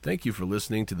Thank you for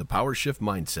listening to the Power Shift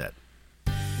Mindset.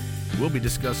 We'll be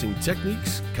discussing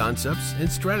techniques, concepts,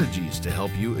 and strategies to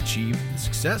help you achieve the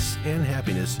success and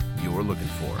happiness you're looking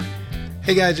for.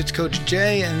 Hey guys, it's Coach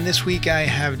Jay, and this week I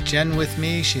have Jenn with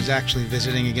me. She's actually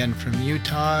visiting again from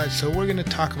Utah. So we're going to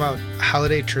talk about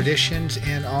holiday traditions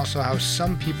and also how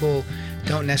some people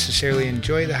don't necessarily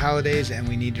enjoy the holidays and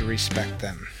we need to respect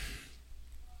them.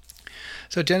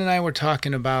 So Jenn and I were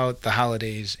talking about the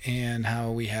holidays and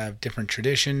how we have different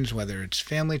traditions, whether it's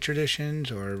family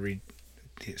traditions or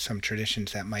some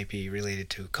traditions that might be related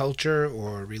to culture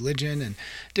or religion and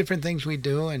different things we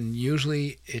do. And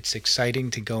usually it's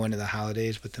exciting to go into the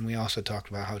holidays, but then we also talked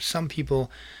about how some people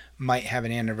might have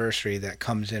an anniversary that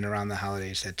comes in around the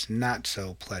holidays that's not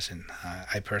so pleasant.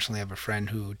 I personally have a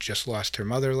friend who just lost her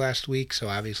mother last week, so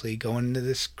obviously going into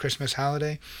this Christmas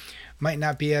holiday might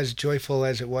not be as joyful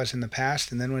as it was in the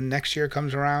past. And then when next year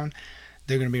comes around,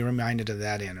 they're going to be reminded of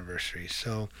that anniversary.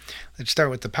 So let's start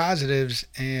with the positives.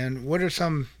 And what are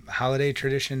some holiday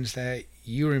traditions that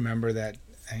you remember that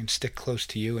stick close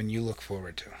to you and you look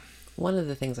forward to? One of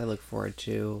the things I look forward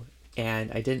to,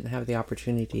 and I didn't have the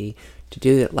opportunity to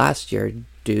do it last year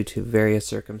due to various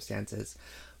circumstances,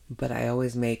 but I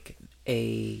always make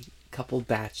a couple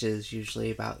batches,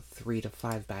 usually about 3 to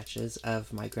 5 batches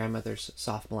of my grandmother's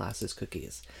soft molasses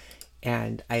cookies.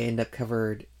 And I end up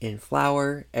covered in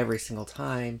flour every single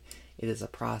time. It is a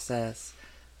process,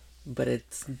 but it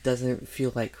doesn't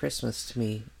feel like Christmas to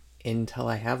me until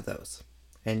I have those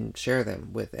and share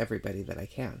them with everybody that I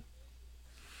can.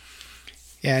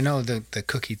 Yeah, I know the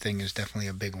cookie thing is definitely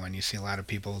a big one. You see a lot of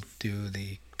people do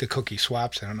the cookie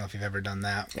swaps. I don't know if you've ever done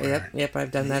that. Yep,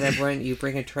 I've done that. Everyone, you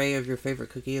bring a tray of your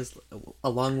favorite cookies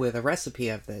along with a recipe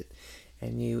of it,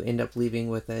 and you end up leaving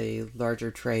with a larger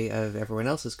tray of everyone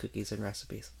else's cookies and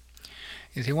recipes.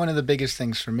 You see, one of the biggest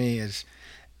things for me is,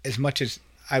 as much as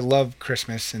I love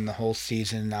Christmas and the whole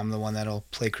season, I'm the one that'll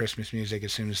play Christmas music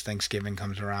as soon as Thanksgiving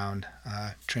comes around.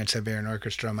 Trans-Siberian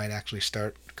Orchestra might actually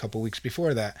start a couple weeks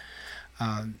before that.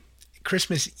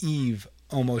 Christmas Eve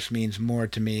almost means more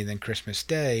to me than Christmas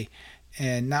Day,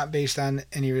 and not based on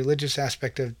any religious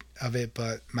aspect of it,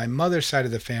 but my mother's side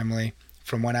of the family,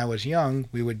 from when I was young,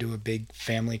 we would do a big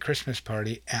family Christmas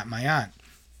party at my aunt,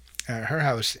 at her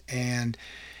house, and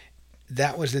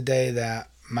that was the day that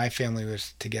my family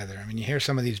was together. I mean, you hear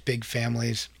some of these big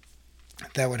families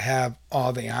that would have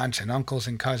all the aunts and uncles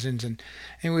and cousins, and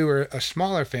we were a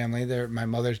smaller family. There, my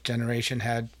mother's generation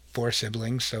had 4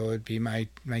 siblings, so it'd be my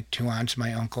 2 aunts,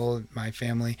 my uncle, my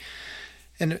family,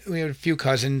 and we had a few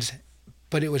cousins,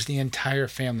 but it was the entire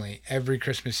family. Every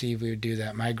Christmas Eve we would do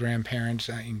that. My grandparents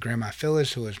and Grandma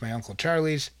Phyllis, who was my Uncle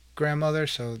Charlie's grandmother,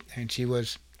 and she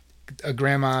was a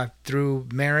grandma through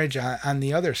marriage on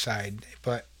the other side,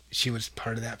 but she was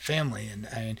part of that family,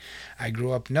 and I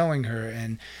grew up knowing her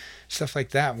and stuff like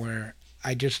that, where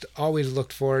I just always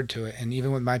looked forward to it. And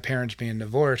even with my parents being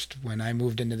divorced, when I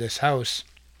moved into this house,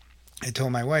 I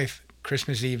told my wife,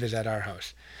 Christmas Eve is at our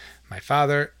house. My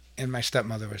father and my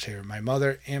stepmother was here. My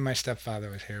mother and my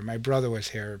stepfather was here. My brother was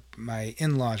here. My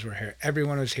in-laws were here.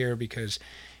 Everyone was here because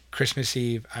Christmas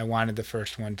Eve, I wanted the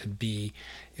first one to be.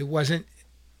 It wasn't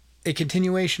a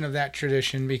continuation of that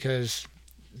tradition because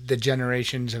the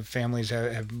generations of families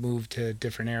have moved to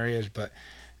different areas, but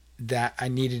that I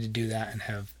needed to do that and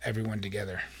have everyone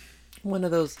together. One of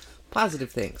those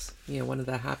positive things, one of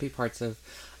the happy parts of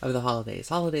the holidays.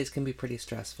 Holidays can be pretty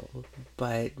stressful,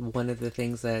 but one of the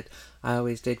things that I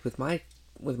always did with my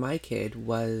kid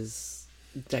was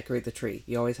decorate the tree.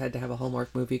 You always had to have a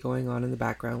Hallmark movie going on in the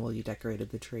background while you decorated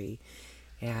the tree,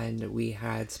 and we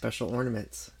had special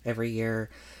ornaments every year.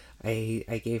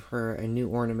 I gave her a new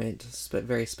ornament, but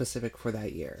very specific for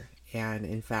that year. And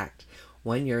in fact,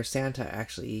 one year Santa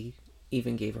actually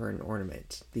even gave her an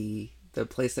ornament. The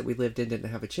place that we lived in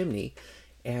didn't have a chimney,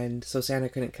 and so Santa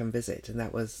couldn't come visit, and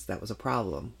that was a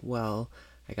problem. Well,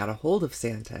 I got a hold of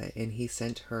Santa, and he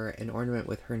sent her an ornament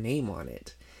with her name on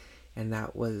it, and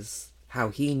that was how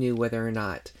he knew whether or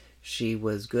not she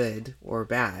was good or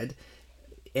bad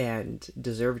and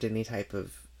deserved any type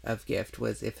of gift,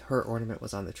 was if her ornament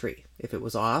was on the tree. If it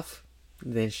was off,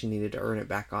 then she needed to earn it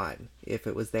back on. If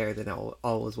it was there, then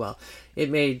all was well. It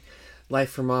made life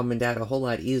for Mom and Dad a whole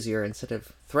lot easier. Instead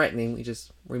of threatening, we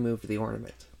just removed the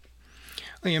ornament.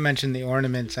 Well, you mentioned the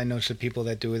ornaments. I know some people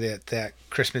that do that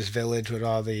Christmas village with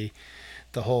all the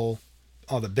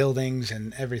buildings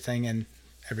and everything, and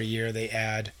every year they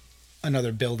add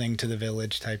another building to the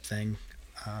village type thing.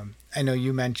 I know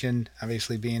you mentioned,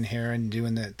 obviously, being here and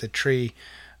doing the tree.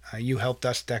 You helped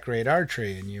us decorate our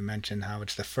tree, and you mentioned how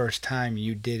it's the first time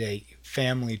you did a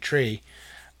family tree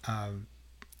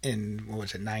in,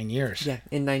 9 years? Yeah,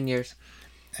 in 9 years.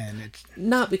 And it's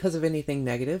not because of anything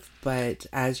negative, but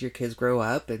as your kids grow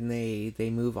up and they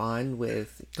move on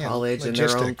with college and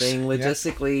their own thing,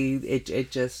 logistically,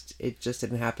 it just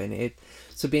didn't happen.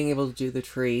 So being able to do the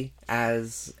tree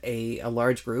as a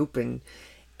large group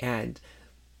and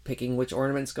picking which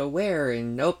ornaments go where,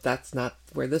 and nope, that's not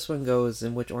where this one goes,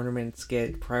 and which ornaments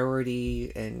get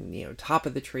priority, and top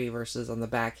of the tree versus on the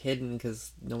back hidden,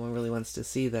 because no one really wants to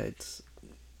see that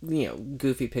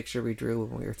goofy picture we drew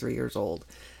when we were 3 years old.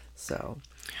 So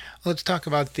let's talk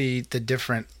about the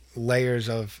different layers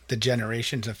of the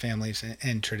generations of families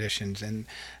and traditions. And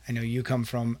I know you come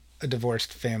from a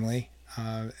divorced family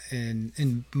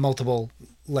in multiple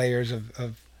layers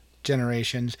of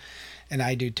generations, and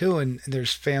I do too. And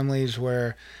there's families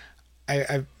where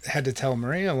I've had to tell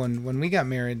Maria when we got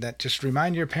married that just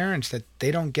remind your parents that they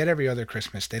don't get every other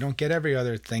Christmas. They don't get every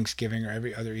other Thanksgiving or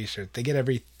every other Easter. They get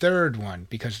every third one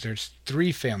because there's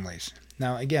 3 families.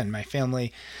 Now, again, my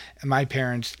family and my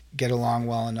parents get along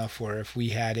well enough where if we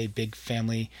had a big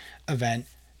family event,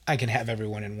 I can have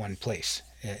everyone in one place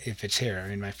if it's here. I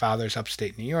mean, my father's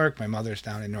upstate New York. My mother's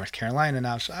down in North Carolina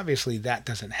now. So obviously that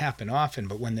doesn't happen often.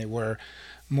 But when they were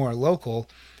more local,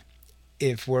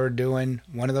 if we're doing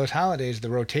one of those holidays, the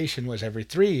rotation was every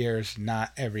 3 years,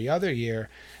 not every other year.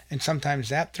 And sometimes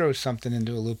that throws something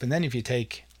into a loop. And then if you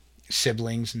take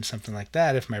siblings and something like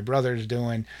that, if my brother's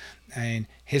doing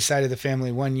his side of the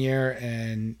family one year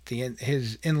and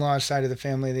his in-laws side of the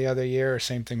family the other year, or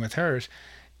same thing with hers,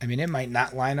 I mean, it might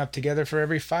not line up together for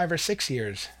every 5 or 6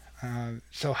 years.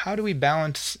 So how do we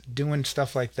balance doing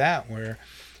stuff like that where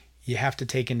you have to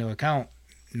take into account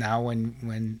now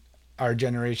when our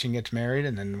generation gets married,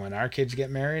 and then when our kids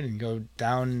get married and go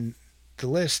down the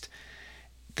list,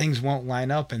 things won't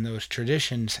line up and those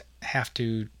traditions have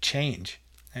to change.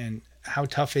 And how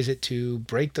tough is it to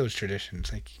break those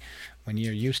traditions? Like when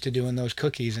you're used to doing those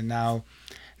cookies and now,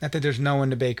 not that there's no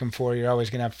one to bake them for, you're always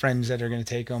going to have friends that are going to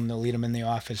take them, they'll eat them in the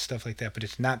office, stuff like that, but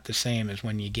it's not the same as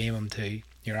when you gave them to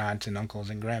your aunts and uncles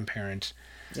and grandparents.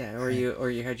 Yeah, or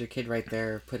you had your kid right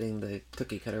there putting the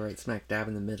cookie cutter right smack dab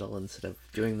in the middle instead of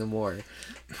doing the more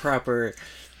proper,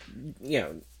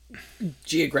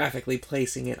 geographically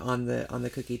placing it on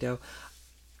the cookie dough.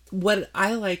 What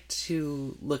I like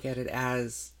to look at it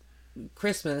as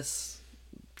Christmas,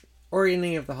 or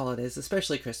any of the holidays,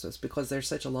 especially Christmas, because there's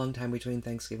such a long time between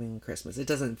Thanksgiving and Christmas. It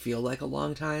doesn't feel like a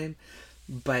long time,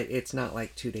 but it's not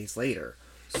like 2 days later.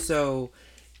 So,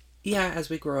 yeah, as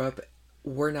we grow up,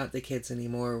 we're not the kids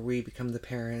anymore. We become the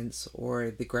parents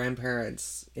or the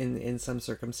grandparents in some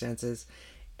circumstances,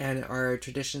 and our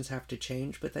traditions have to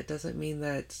change, but that doesn't mean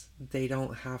that they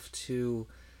don't have to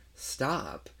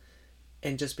stop.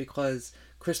 And just because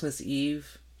Christmas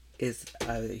Eve is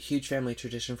a huge family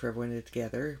tradition for everyone to get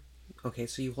together, okay,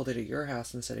 so you hold it at your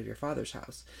house instead of your father's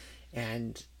house.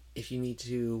 And if you need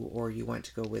to, or you want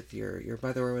to go with your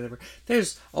mother or whatever,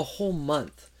 there's a whole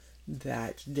month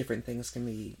that different things can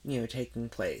be, taking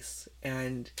place.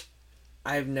 And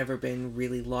I've never been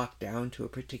really locked down to a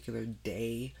particular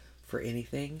day for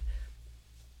anything.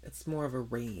 It's more of a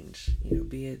range,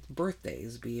 be it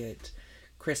birthdays, be it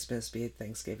Christmas, be it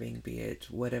Thanksgiving, be it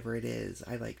whatever it is.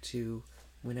 I like to,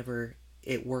 whenever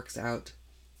it works out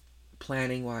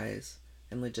planning wise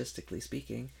and logistically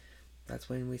speaking, that's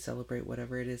when we celebrate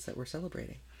whatever it is that we're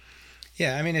celebrating.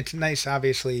 Yeah, I mean, it's nice,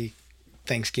 obviously.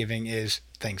 Thanksgiving is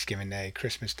Thanksgiving Day,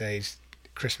 Christmas Day is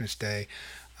Christmas Day,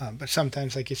 but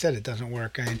sometimes, like you said, it doesn't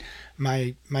work. And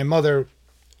my mother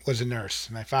was a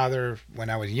nurse. My father, when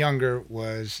I was younger,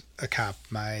 was a cop.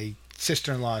 My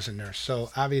sister-in-law is a nurse. So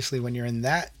obviously, when you're in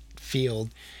that field,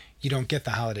 you don't get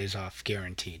the holidays off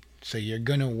guaranteed. So you're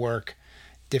gonna work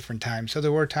different times. So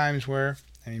there were times where,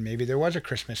 maybe there was a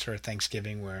Christmas or a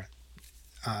Thanksgiving where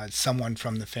someone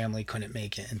from the family couldn't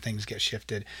make it and things get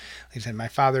shifted. Like I said, my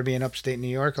father being upstate New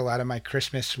York, a lot of my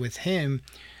Christmas with him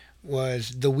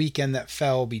was the weekend that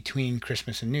fell between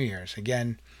Christmas and New Year's.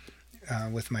 Again,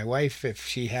 with my wife, if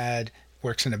she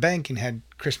works in a bank and had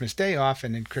Christmas Day off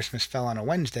and then Christmas fell on a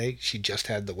Wednesday, she just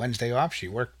had the Wednesday off. She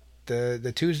worked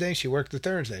the Tuesday, she worked the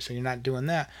Thursday. So you're not doing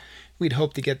that. We'd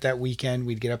hope to get that weekend.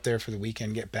 We'd get up there for the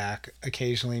weekend, get back.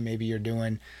 Occasionally, maybe you're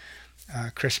doing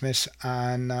Christmas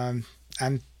on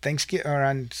Thanksgiving or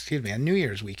on New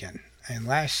Year's weekend. And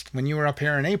when you were up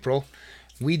here in April,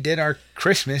 we did our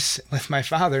Christmas with my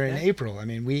father in April.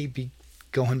 We'd be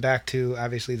going back to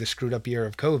obviously the screwed up year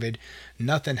of COVID.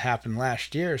 Nothing happened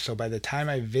last year, so by the time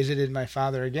I visited my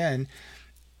father again,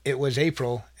 it was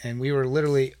April, and we were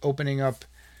literally opening up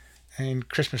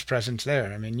Christmas presents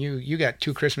there. You got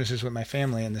 2 Christmases with my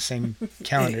family in the same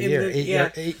calendar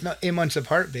year, 8 months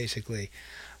apart basically.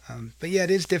 But yeah,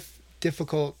 it is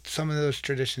difficult, some of those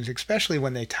traditions, especially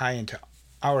when they tie into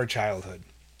our childhood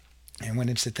and when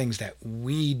it's the things that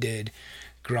we did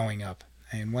growing up.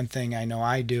 And one thing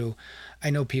I do, I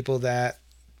know people that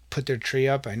put their tree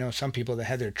up. I know some people that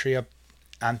had their tree up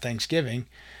on Thanksgiving,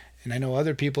 and I know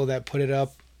other people that put it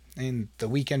up in the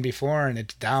weekend before and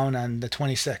it's down on the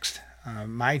 26th.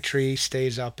 My tree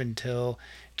stays up until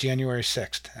January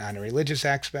 6th. On a religious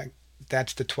aspect,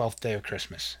 that's the 12th day of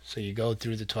Christmas. So you go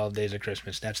through the 12 days of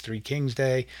Christmas. That's Three Kings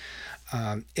Day.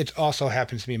 It also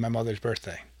happens to be my mother's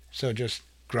birthday. So just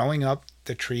growing up,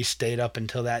 the tree stayed up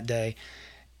until that day,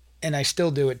 and I still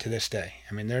do it to this day.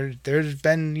 I mean, there's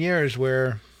been years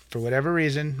where, for whatever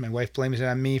reason, my wife blames it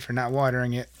on me for not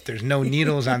watering it. There's no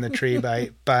needles on the tree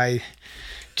by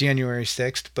January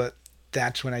 6th, but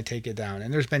that's when I take it down.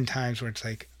 And there's been times where it's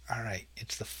like, all right,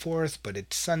 it's the 4th, but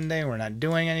it's Sunday. We're not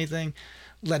doing anything.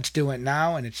 Let's do it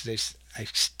now. And it's just, I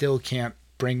still can't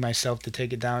bring myself to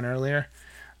take it down earlier.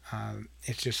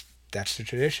 It's just, that's the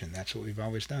tradition. That's what we've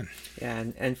always done. Yeah,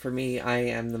 and for me, I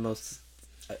am the most...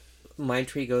 my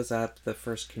tree goes up the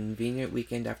first convenient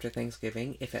weekend after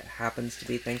Thanksgiving. If it happens to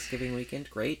be Thanksgiving weekend,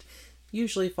 great.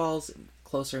 Usually falls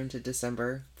closer into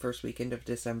December, first weekend of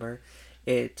December.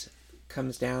 It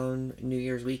comes down New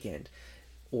Year's weekend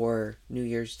or New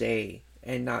Year's Day,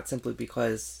 and not simply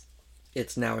because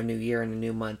it's now a new year and a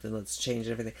new month and let's change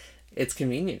everything. It's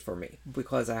convenient for me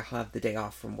because I have the day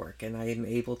off from work and I am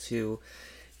able to,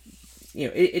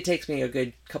 it takes me a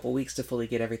good couple weeks to fully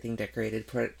get everything decorated,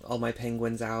 put all my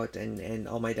penguins out and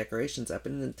all my decorations up,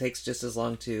 and it takes just as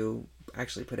long to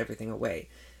actually put everything away.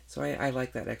 So I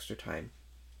like that extra time.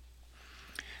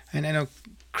 And I know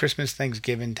Christmas,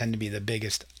 Thanksgiving tend to be the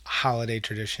biggest holiday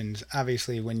traditions.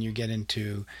 Obviously, when you get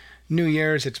into New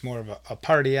Year's, it's more of a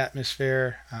party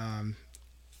atmosphere.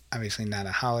 Obviously not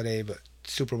a holiday, but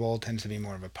Super Bowl tends to be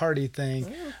more of a party thing.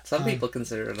 Well, some people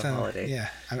consider it a holiday. Yeah,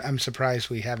 I'm surprised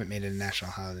we haven't made it a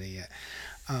national holiday yet.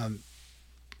 And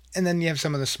then you have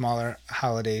some of the smaller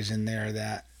holidays in there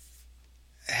that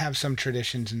have some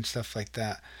traditions and stuff like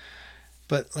that.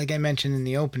 But like I mentioned in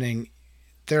the opening,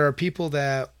 there are people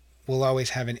that will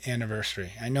always have an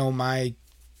anniversary. I know my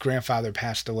grandfather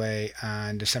passed away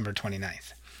on December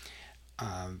 29th.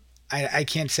 I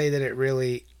can't say that it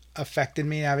really affected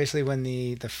me, obviously, when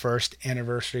the first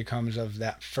anniversary comes of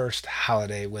that first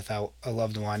holiday without a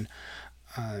loved one.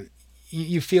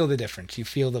 You feel the difference. You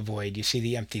feel the void. You see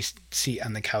the empty seat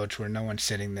on the couch where no one's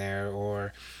sitting there.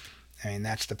 Or, I mean,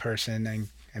 that's the person.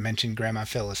 I mentioned Grandma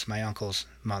Phyllis, my uncle's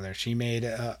mother. She made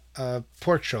a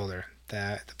pork shoulder,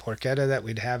 the porchetta that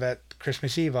we'd have at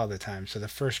Christmas Eve all the time. So the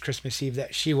first Christmas Eve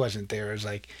that she wasn't there, it was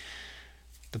like,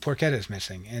 the porchetta's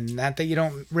missing. And not that you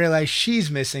don't realize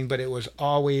she's missing, but it was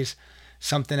always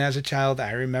something as a child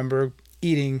I remember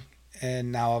eating,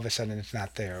 and now all of a sudden it's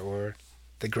not there. Or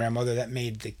the grandmother that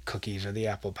made the cookies or the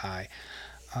apple pie.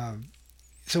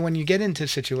 So when you get into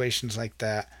situations like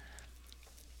that,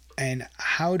 and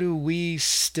how do we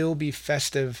still be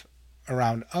festive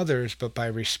around others, but by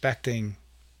respecting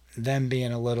them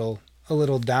being a little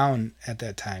down at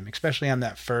that time, especially on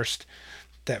that first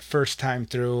time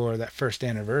through or that first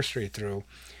anniversary through?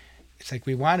 It's like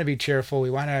we want to be cheerful. We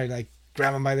want to like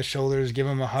grab them by the shoulders, give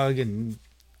them a hug and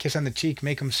kiss on the cheek,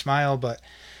 make them smile. But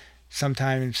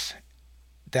sometimes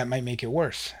that might make it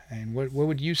worse. And what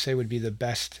would you say would be the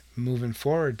best moving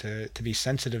forward to be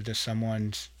sensitive to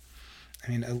someone's,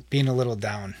 being a little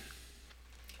down?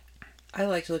 I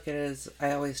like to look at it as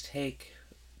I always take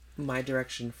my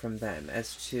direction from them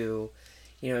as to,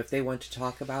 if they want to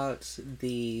talk about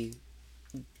the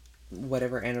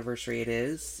whatever anniversary it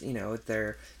is,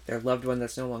 their loved one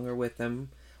that's no longer with them,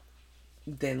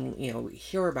 then,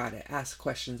 hear about it, ask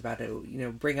questions about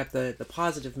it, bring up the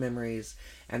positive memories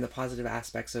and the positive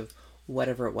aspects of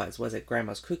whatever it was. Was it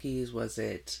grandma's cookies? Was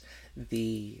it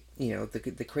the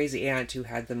crazy aunt who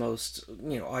had the most,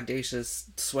 audacious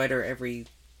sweater every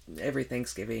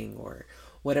Thanksgiving, or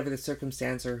whatever the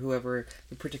circumstance or whoever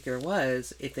the particular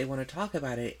was? If they want to talk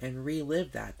about it and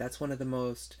relive that, that's one of the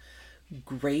most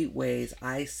great ways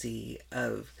I see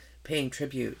of paying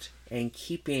tribute and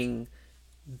keeping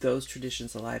those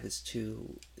traditions alive is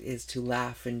to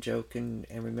laugh and joke and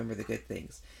remember the good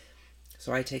things.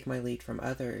 So I take my lead from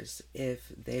others.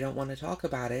 If they don't want to talk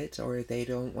about it, or they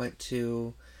don't want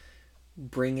to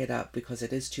bring it up because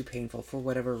it is too painful for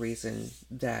whatever reason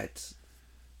that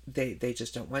they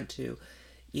just don't want to,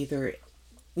 either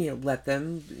let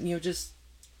them, just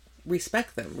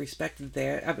respect them,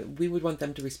 we would want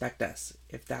them to respect us.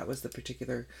 If that was the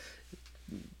particular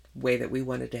way that we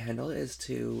wanted to handle it, is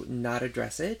to not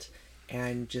address it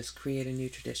and just create a new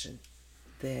tradition,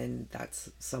 then that's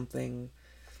something,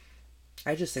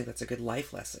 I just think that's a good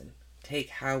life lesson take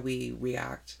how we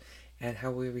react and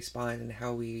how we respond and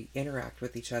how we interact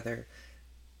with each other,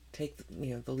 take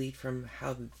the lead from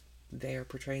how they are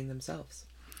portraying themselves.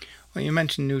 Well, you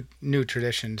mentioned new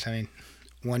traditions. I mean,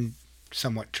 one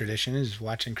somewhat tradition is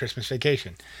watching Christmas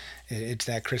Vacation. It's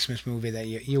that Christmas movie that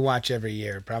you watch every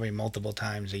year, probably multiple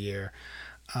times a year.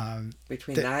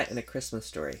 Between that and A Christmas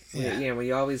Story, Yeah.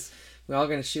 we're all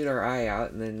going to shoot our eye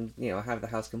out and then have the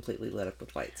house completely lit up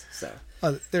with lights. So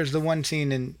there's the one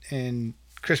scene in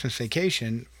Christmas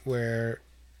Vacation where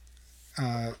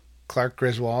Clark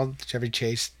Griswold, Chevy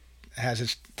Chase,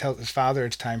 tells his father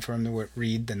it's time for him to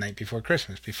read the night before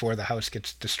Christmas, before the house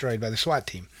gets destroyed by the SWAT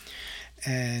team,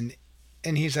 and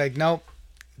he's like, nope,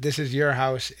 this is your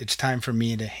house. It's time for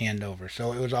me to hand over.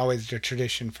 So it was always the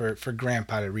tradition for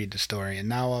Grandpa to read the story, and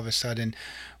now all of a sudden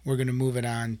we're going to move it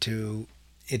on to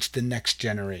it's the next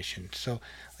generation. So,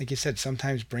 like you said,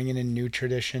 sometimes bringing in new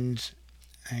traditions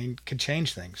could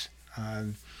change things.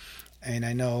 And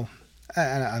I know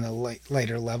on a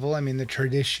later level, I mean, the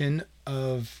tradition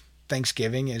of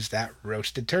Thanksgiving is that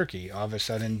roasted turkey. All of a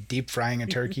sudden, deep frying a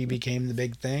turkey became the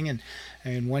big thing.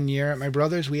 And one year at my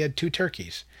brother's, we had two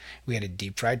turkeys. We had a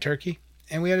deep fried turkey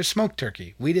and we had a smoked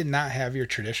turkey. We did not have your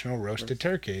traditional roasted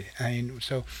turkey. I mean,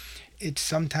 so it's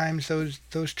sometimes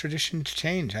those traditions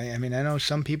change. I mean, I know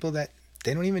some people that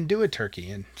they don't even do a turkey.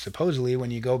 And supposedly,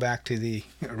 when you go back to the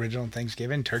original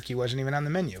Thanksgiving, turkey wasn't even on the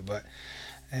menu.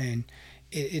 And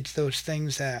it's those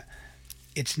things that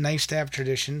it's nice to have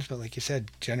traditions, but like you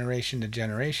said, generation to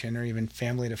generation or even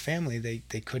family to family,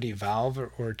 they could evolve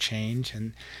or change.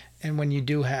 And when you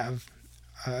do have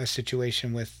a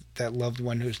situation with that loved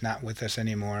one who's not with us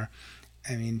anymore,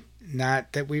 I mean,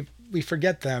 not that we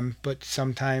forget them, but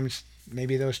sometimes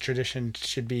maybe those traditions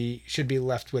should be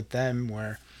left with them,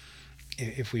 where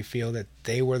if we feel that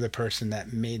they were the person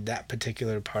that made that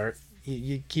particular part,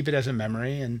 you keep it as a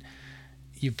memory and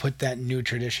you put that new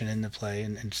tradition into play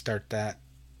and start that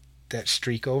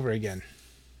streak over again.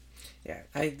 Yeah,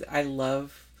 I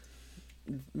love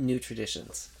new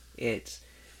traditions. It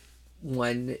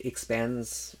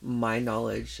expands my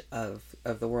knowledge of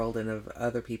the world and of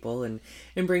other people, and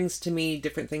brings to me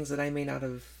different things that I may not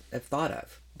have thought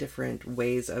of, different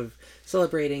ways of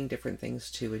celebrating, different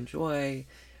things to enjoy,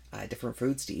 different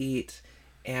foods to eat.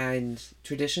 And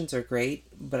traditions are great,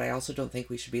 but I also don't think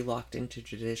we should be locked into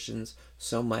traditions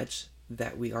so much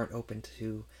that we aren't open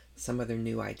to some other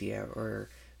new idea or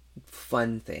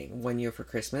fun thing. One year for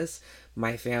Christmas,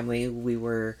 my family,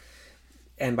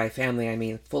 and by family I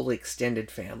mean fully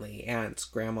extended family, aunts,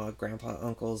 grandma, grandpa,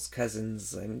 uncles,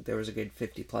 cousins, and there was a good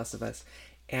 50 plus of us,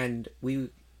 and we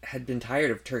had been tired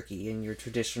of turkey and your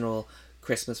traditional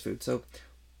Christmas food, so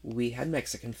we had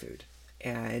Mexican food.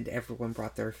 And everyone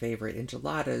brought their favorite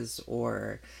enchiladas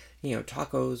or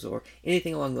tacos or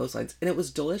anything along those lines, and it was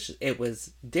delicious. It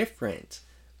was different,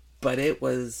 but it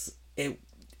was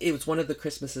one of the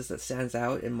Christmases that stands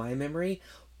out in my memory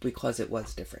because it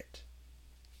was different.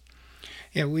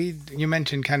 Yeah, you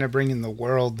mentioned kind of bringing the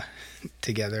world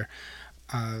together.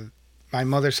 My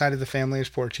mother's side of the family is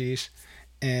Portuguese,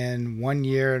 and one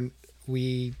year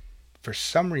we, for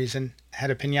some reason,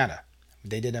 had a piñata.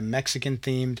 They did a Mexican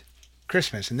themed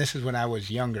Christmas, and this is when I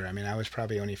was younger. I mean, I was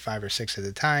probably only 5 or 6 at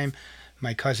the time.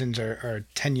 My cousins are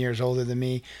 10 years older than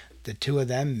me. The two of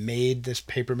them made this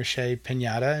paper mache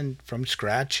piñata from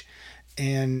scratch,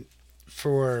 and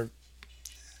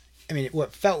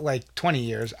what felt like 20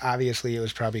 years, obviously it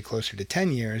was probably closer to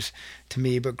 10 years to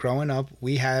me, but growing up,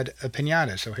 we had a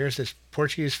piñata. So here's this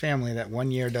Portuguese family that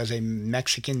one year does a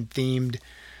Mexican themed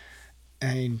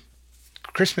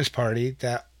Christmas party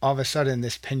that all of a sudden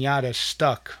this piñata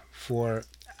stuck for,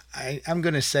 I'm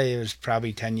going to say it was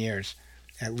probably 10 years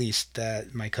at least,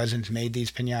 that my cousins made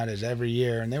these piñatas every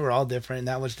year, and they were all different. And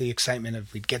that was the excitement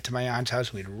of, we'd get to my aunt's house,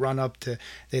 and we'd run up to,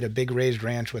 they had a big raised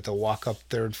ranch with a walk-up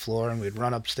third floor, and we'd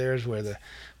run upstairs where the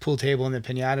pool table and the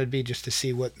piñata would be just to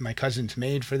see what my cousins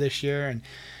made for this year. And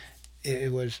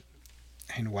it was,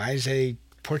 and why is a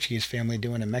Portuguese family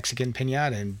doing a Mexican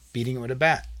piñata and beating it with a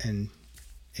bat? And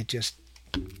it just,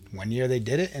 one year they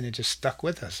did it, and it just stuck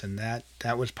with us, and that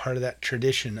was part of that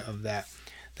tradition of that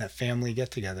family get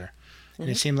together. And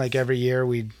it seemed like every year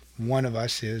one of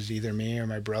us, is either me or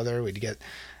my brother, we'd get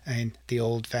the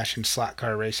old fashioned slot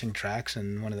car racing tracks,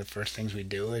 and one of the first things we'd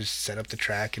do is set up the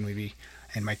track,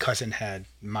 and my cousin had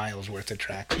miles worth of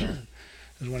tracks. It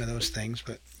was one of those things,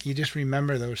 but you just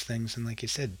remember those things, and like you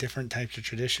said, different types of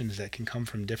traditions that can come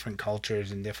from different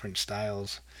cultures and different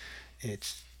styles.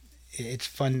 It's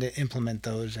fun to implement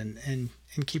those and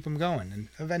keep them going, and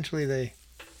eventually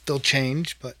they'll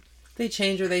change, but they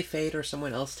change or they fade or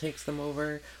someone else takes them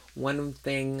over, One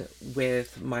thing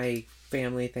with my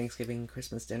family Thanksgiving and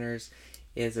Christmas dinners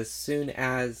is as soon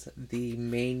as the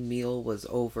main meal was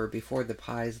over, before the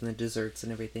pies and the desserts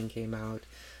and everything came out,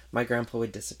 my grandpa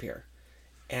would disappear.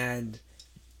 And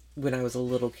when I was a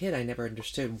little kid, I never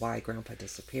understood why Grandpa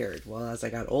disappeared. Well, as I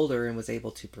got older and was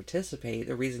able to participate,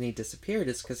 the reason he disappeared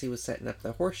is because he was setting up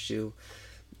the horseshoe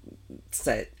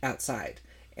set outside.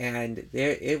 And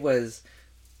it was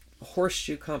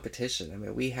horseshoe competition. I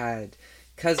mean, we had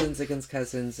cousins against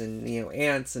cousins, and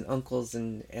aunts and uncles,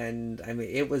 and I mean,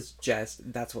 it was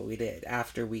just, that's what we did.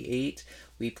 After we ate,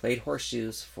 we played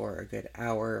horseshoes for a good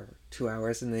hour, 2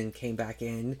 hours, and then came back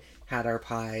in, had our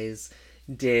pies,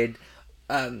 did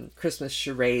Christmas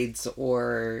charades,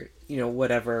 or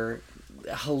whatever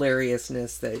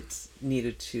hilariousness that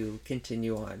needed to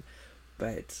continue on.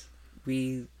 But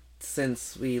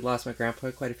since we lost my grandpa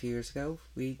quite a few years ago,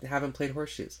 we haven't played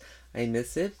horseshoes. I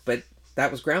miss it, but that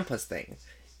was Grandpa's thing.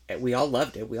 We all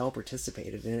loved it. We all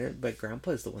participated in it, but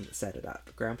Grandpa's the one that set it up.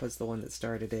 Grandpa's the one that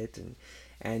started it,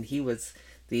 and he was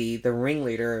the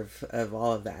ringleader of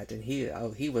all of that, and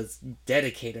he was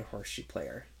dedicated horseshoe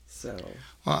player. So,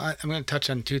 well, I'm going to touch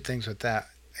on two things with that.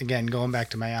 Again, going back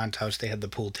to my aunt's house, they had the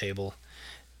pool table.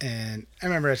 And I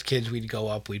remember as kids, we'd go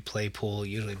up, we'd play pool,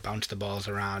 usually bounce the balls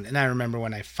around. And I remember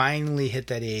when I finally hit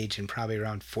that age, and probably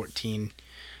around 14,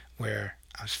 where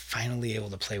I was finally able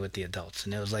to play with the adults.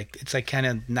 And it's like kind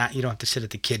of not, you don't have to sit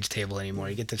at the kids' table anymore.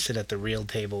 You get to sit at the real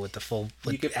table with the full,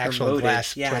 with actual promoted,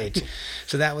 glass plates.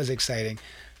 So that was exciting.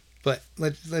 But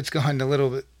let's go into a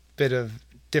little bit of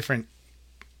different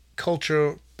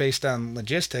culture based on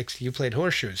logistics. You played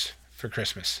horseshoes for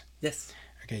Christmas. Yes.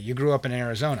 Okay, you grew up in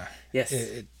Arizona. Yes.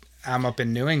 I'm up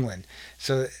in New England.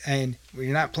 So, and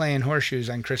you're not playing horseshoes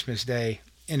on Christmas Day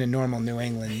in a normal New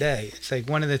England day. It's like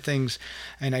one of the things,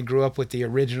 and I grew up with the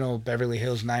original Beverly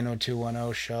Hills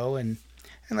 90210 show, and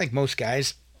like most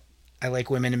guys, I like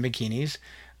women in bikinis.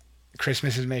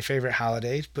 Christmas is my favorite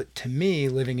holiday, but to me,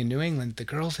 living in New England, the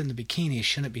girls in the bikinis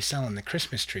shouldn't be selling the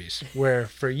Christmas trees. Where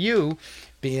for you,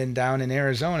 being down in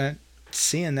Arizona,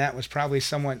 seeing that was probably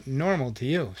somewhat normal to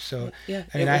you. So yeah,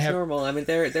 it was normal. I mean,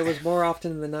 there was more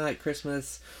often than not,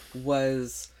 Christmas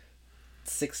was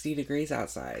 60 degrees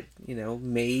outside,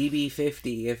 maybe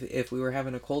 50 if we were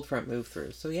having a cold front move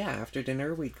through. So yeah, after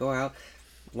dinner we'd go out,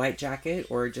 light jacket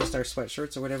or just our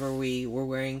sweatshirts or whatever we were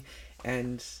wearing,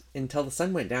 and until the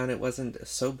sun went down, it wasn't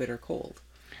so bitter cold.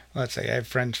 Well, let's say I have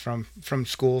friends from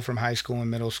school, from high school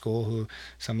and middle school, who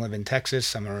some live in Texas,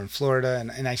 some are in Florida,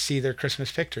 and I see their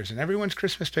Christmas pictures, and everyone's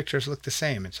Christmas pictures look the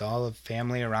same. It's all a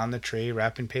family around the tree,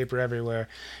 wrapping paper everywhere.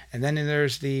 And then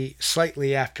there's the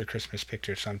slightly after Christmas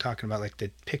pictures. So I'm talking about like the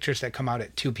pictures that come out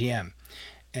at 2 p.m.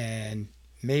 And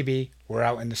maybe we're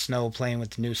out in the snow playing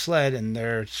with the new sled, and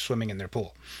they're swimming in their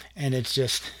pool. And it's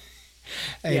just...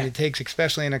 And it takes,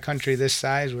 especially in a country this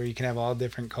size where you can have all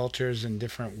different cultures and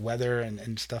different weather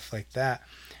and stuff like that,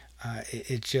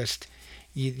 it just,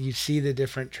 you see the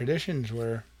different traditions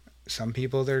where some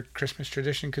people, their Christmas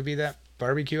tradition could be that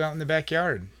barbecue out in the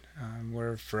backyard,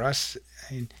 where for us,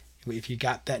 I mean, if you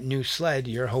got that new sled,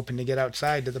 you're hoping to get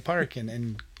outside to the park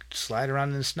and slide around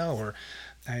in the snow. Or,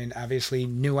 I mean, obviously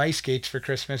new ice skates for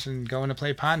Christmas and going to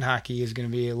play pond hockey is going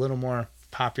to be a little more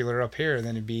popular up here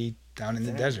than it'd be down in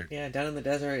the desert. Yeah, down in the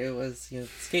desert, it was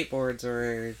skateboards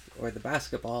or the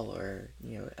basketball or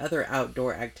other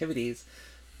outdoor activities,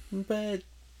 but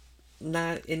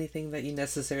not anything that you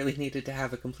necessarily needed to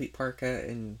have a complete parka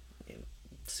and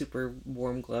super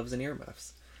warm gloves and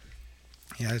earmuffs.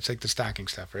 Yeah, it's like the stocking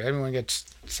stuffer. Everyone gets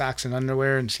socks and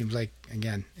underwear, and it seems like,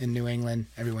 again, in New England,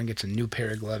 everyone gets a new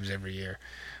pair of gloves every year.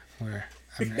 Where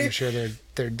I'm sure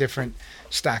they're different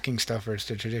stocking stuffers,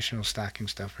 the traditional stocking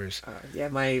stuffers. Yeah,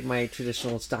 my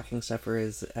traditional stocking stuffer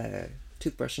is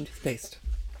toothbrush and toothpaste.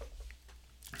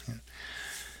 Yeah.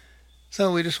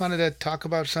 So we just wanted to talk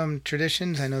about some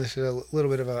traditions. I know this is a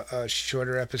little bit of a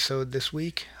shorter episode this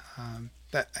week,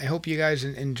 but I hope you guys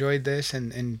enjoyed this,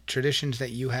 and traditions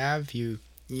that you have, you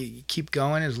keep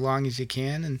going as long as you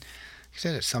can. And like I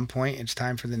said, at some point it's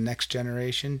time for the next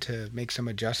generation to make some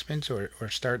adjustments or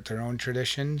start their own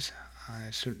traditions,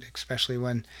 especially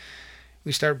when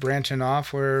we start branching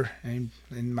off. Where in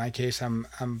my case, I'm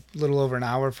a little over an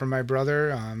hour from my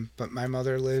brother, but my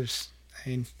mother lives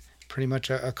pretty much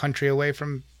a country away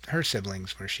from her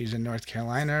siblings, where she's in North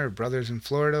Carolina, her brother's in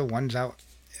Florida, one's out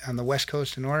on the West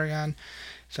Coast in Oregon.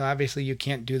 So obviously you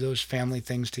can't do those family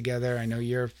things together. I know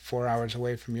you're 4 hours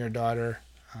away from your daughter,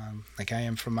 like I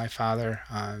am from my father.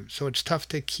 So it's tough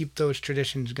to keep those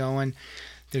traditions going.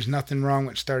 There's nothing wrong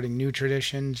with starting new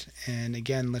traditions. And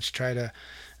again, let's try to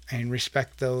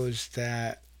respect those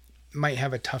that might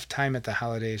have a tough time at the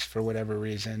holidays for whatever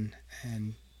reason,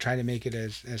 and try to make it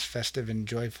as festive and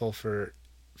joyful for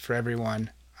everyone,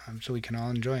 so we can all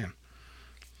enjoy them.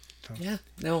 So. Yeah,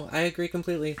 no, I agree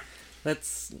completely.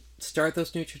 Let's start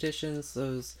those new traditions.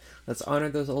 Let's honor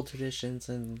those old traditions,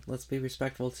 and let's be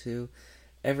respectful to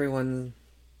everyone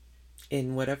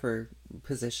in whatever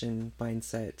position,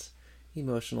 mindset,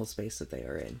 emotional space that they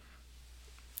are in.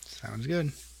 Sounds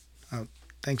good. Well,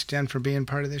 thanks, Jen, for being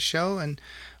part of this show, and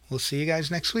we'll see you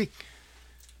guys next week.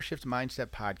 Shift Mindset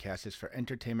podcast is for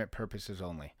entertainment purposes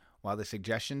only. While the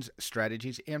suggestions,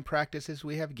 strategies, and practices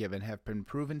we have given have been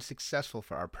proven successful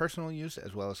for our personal use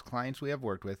as well as clients we have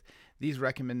worked with, these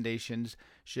recommendations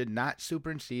should not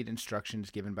supersede instructions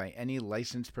given by any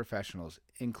licensed professionals,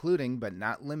 including but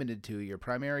not limited to your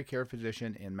primary care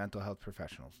physician and mental health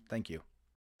professionals. Thank you.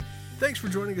 Thanks for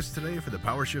joining us today for the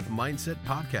PowerShift Mindset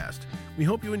Podcast. We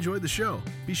hope you enjoyed the show.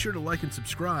 Be sure to like and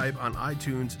subscribe on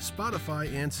iTunes,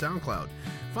 Spotify, and SoundCloud.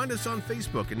 Find us on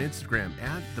Facebook and Instagram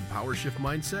at The PowerShift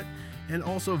Mindset, and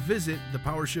also visit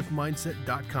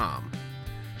thepowershiftmindset.com.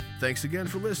 Thanks again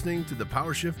for listening to the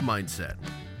PowerShift Mindset.